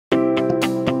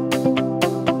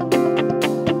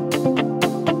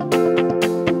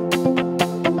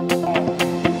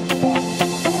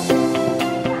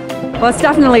Well, it's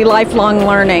definitely lifelong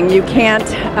learning. You can't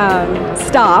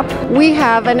stop. We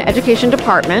have an education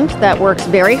department that works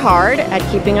very hard at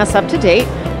keeping us up to date.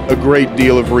 A great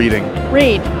deal of reading.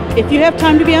 Read. If you have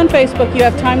time to be on Facebook, you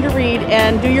have time to read,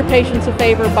 and do your patients a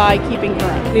favor by keeping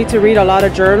current. You need to read a lot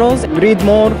of journals. Read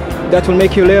more. That will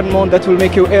make you learn more. That will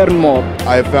make you earn more.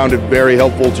 I have found it very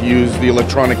helpful to use the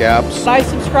electronic apps. I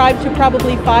subscribe to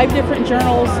probably 5 different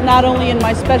journals, not only in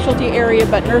my specialty area,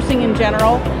 but nursing in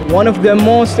general. One of the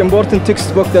most important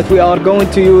textbooks that we are going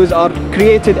to use are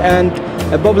created and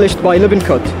published by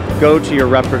Lippincott. Go to your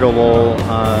reputable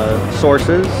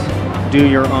sources. Do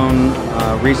your own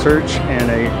research in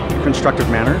a constructive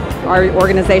manner. Our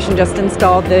organization just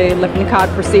installed the Lippincott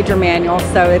procedure manual,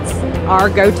 so it's our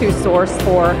go-to source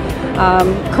for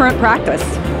current practice.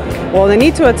 Well, they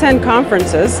need to attend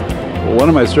conferences. Well, one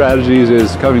of my strategies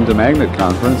is coming to Magnet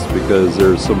conference because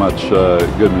there's so much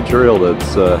good material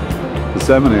that's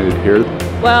disseminated here.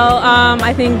 Well,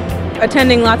 I think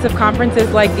attending lots of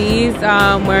conferences like these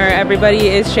where everybody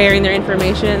is sharing their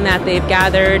information that they've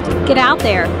gathered. Get out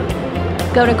there.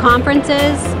 Go to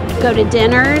conferences, go to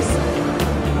dinners,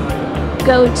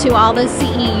 go to all the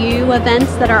CEU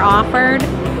events that are offered,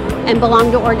 and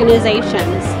belong to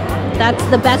organizations. That's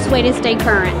the best way to stay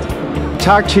current.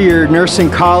 Talk to your nursing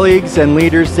colleagues and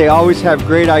leaders. They always have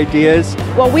great ideas.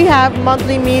 Well, we have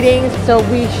monthly meetings, so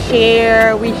we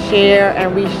share,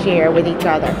 and we share with each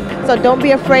other. So don't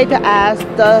be afraid to ask.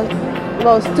 The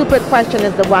most stupid question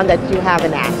is the one that you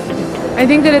haven't asked. I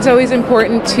think that it's always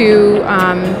important to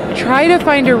try to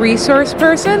find a resource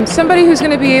person, somebody who's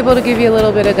going to be able to give you a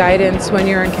little bit of guidance when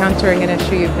you're encountering an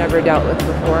issue you've never dealt with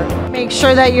before. Make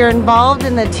sure that you're involved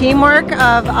in the teamwork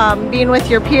of being with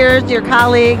your peers, your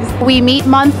colleagues. We meet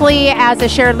monthly as a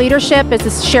shared leadership, as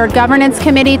a shared governance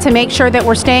committee to make sure that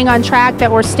we're staying on track, that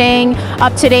we're staying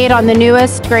up to date on the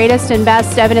newest, greatest, and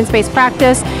best evidence-based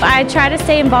practice. I try to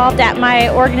stay involved at my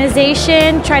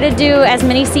organization, try to do as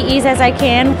many CEs as I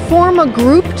can. Form a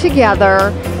group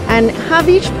together and have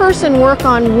each person work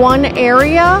on one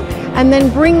area and then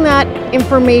bring that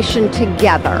information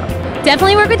together.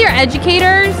 Definitely work with your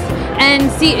educators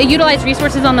and utilize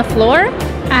resources on the floor.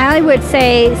 I would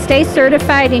say stay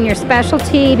certified in your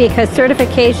specialty because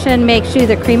certification makes you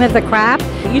the cream of the crop.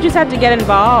 You just have to get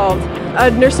involved.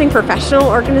 A nursing professional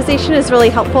organization is really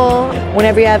helpful.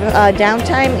 Whenever you have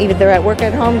downtime, either at work or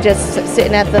at home, just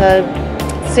sitting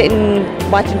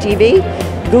watching TV,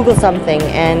 Google something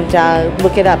and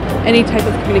look it up. Any type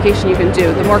of communication you can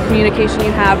do. The more communication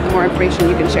you have, the more information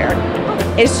you can share.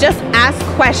 It's just ask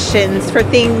questions for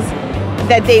things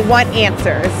that they want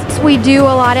answers. We do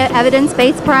a lot of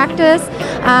evidence-based practice.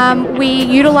 We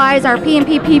utilize our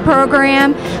PMPP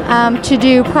program to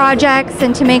do projects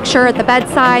and to make sure at the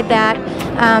bedside that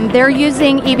they're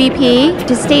using EVP.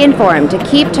 To stay informed, to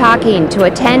keep talking, to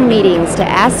attend meetings, to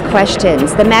ask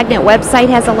questions. The Magnet website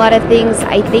has a lot of things.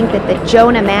 I think that the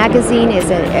Jonah magazine is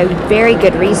a very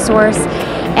good resource.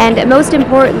 And most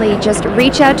importantly, just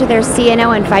reach out to their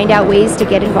CNO and find out ways to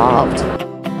get involved.